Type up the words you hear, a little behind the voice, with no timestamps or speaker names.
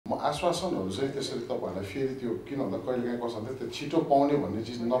आश्वासनहरू चाहिँ त्यसरी तपाईहरुलाई फेरि त्यो किन भन्दा कहिलेकाहीँ कस्तो हुन्छ त्यो छिटो पाउने भन्ने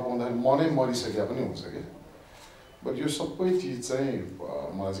चिज नपाउँदाखेरि मनै मरिसक्या पनि हुन्छ के बट यो सबै चिज चाहिँ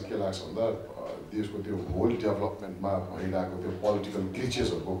मलाई चाहिँ के लाग्छ भन्दा देशको त्यो होल डेभलपमेन्टमा भइरहेको त्यो पोलिटिकल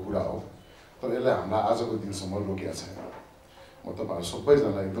ग्लिचेसहरुको कुरा हो तर यसले हामीलाई आजको दिनसम्म रोकेको छैन म तपाईहरु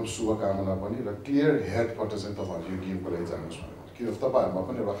सबैजनालाई एकदम शुभकामना पनि र क्लियर हेडबाट चाहिँ तपाईहरु यो गेमको लागि जानुहोस् भनेर किन तपाईहरुमा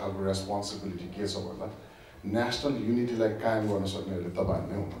पनि एउटा खालको रेस्पोन्सिबिलिटी के छ भन्दा नेशनल युनिटीलाई कायम गर्न सक्नेहरूले तपाईहरु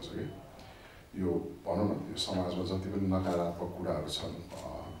नै हुनुहुन्छ के यो भनौं न यो समाजमा जति पनि नकारात्मक कुराहरू छन्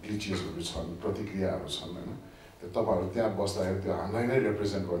ग्लिचेसहरू छन् प्रतिक्रियाहरू छन् हैन त्यो तपाईहरु त्यहाँ बस्दाखेरि त्यो हामीलाई नै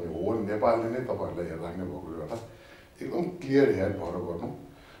रिप्रेजेन्ट गर्ने हो नेपालले नै तपाईहरुलाई हेरिराख्ने भएकोले गर्दा एकदम क्लियर हेड भएर गर्नु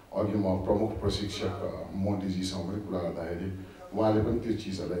अघि म प्रमुख प्रशिक्षक मोन्टीजीसँग पनि कुरा गर्दाखेरि उहाँले पनि त्यो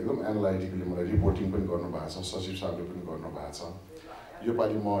चिजहरुलाई एकदम एनालाइटिकली मलाई रिपोर्टिङ पनि गर्नु भएको छ सचिव साहबले पनि गर्नु भएको छ यो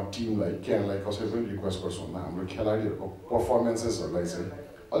पालि म टिमलाई क्यानलाई कसरी पनि रिक्वेस्ट गर्छु भन्दा हाम्रो खेलाडीहरुको पर्फर्मेन्सेसहरुलाई चाहिँ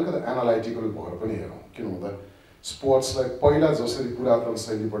अलिकति एनालाइटिकल भएर पनि हेरौँ किन भन्दा स्पोर्ट्सलाई पहिला जसरी पुरातन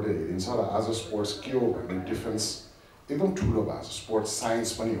शैलीबाट हेरिन्छ र आज स्पोर्ट्स के हो भन्ने डिफरेन्स एकदम ठुलो भएको छ स्पोर्ट्स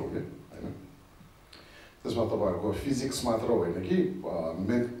साइन्स पनि हो के हैन त्यसमा तपाईहरुको फिजिक्स मात्र होइन कि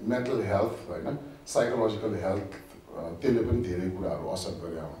मेन्टल हेल्थ हैन साइकोलोजिकल हेल्थ त्यसले पनि धेरै कुराहरू असर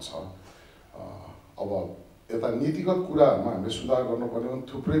गरेको हुन्छ अब यता नीतिगत कुराहरुमा हामीले सुधार गर्नुपर्ने पनि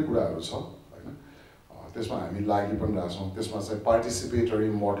थुप्रै कुराहरू छ हैन त्यसमा हामी लागि पनि रहेछौँ त्यसमा चाहिँ पार्टिसिपेटरी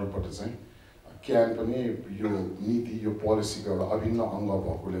मोडलबाट चाहिँ क्यान पनि यो नीति यो पोलिसीको एउटा अभिन्न अङ्ग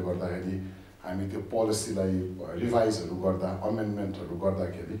भएकोले गर्दाखेरि हामी त्यो पोलिसीलाई रिभाइजहरू गर्दा अमेन्डमेन्टहरू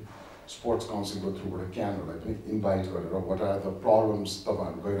गर्दाखेरि स्पोर्ट्स काउन्सिलको थ्रुबाट क्यानहरूलाई पनि इन्भाइट गरेर व्हाट आर द प्रब्लम्स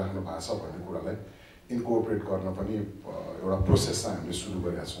तपाईहरु गइराख्नु भएको छ भन्ने कुरालाई इन्कोर्पोरेट गर्न पनि एउटा प्रोसेस चाहिँ हामीले सुरु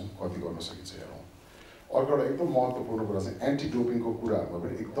गरेका छौँ कति गर्न सकिन्छ हेरौँ अर्को एउटा एकदम महत्त्वपूर्ण कुरा चाहिँ एन्टी डोपिङको कुराहरुमा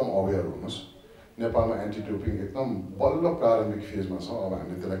पनि एकदम अवेयर हुनुहोस् नेपालमा एन्टी डोपिङ एकदम बल्ल प्रारम्भिक फेजमा छ अब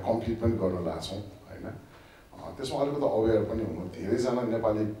हामीले त्यसलाई कम्प्लिट पनि गर्न लाग्छौँ हैन त्यसमा अलिकति अवेयर पनि हुनु धेरैजना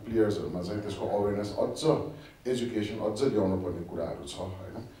नेपाली प्लेयर्सहरुमा चाहिँ त्यसको अवेयरनेस अझ एजुकेसन अझ ल्याउनु पर्ने कुराहरू छ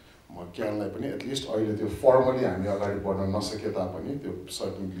हैन म क्यानलाई पनि एटलिस्ट अहिले त्यो फर्मली हामी अगाडि बढ्न नसके तापनि त्यो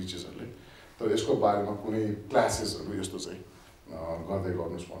सर्टन ग्लिचेसहरुले तर यसको बारेमा कुनै क्लासेसहरु यस्तो चाहिँ गर्दै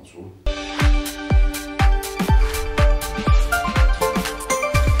गर्नुस् भन्छु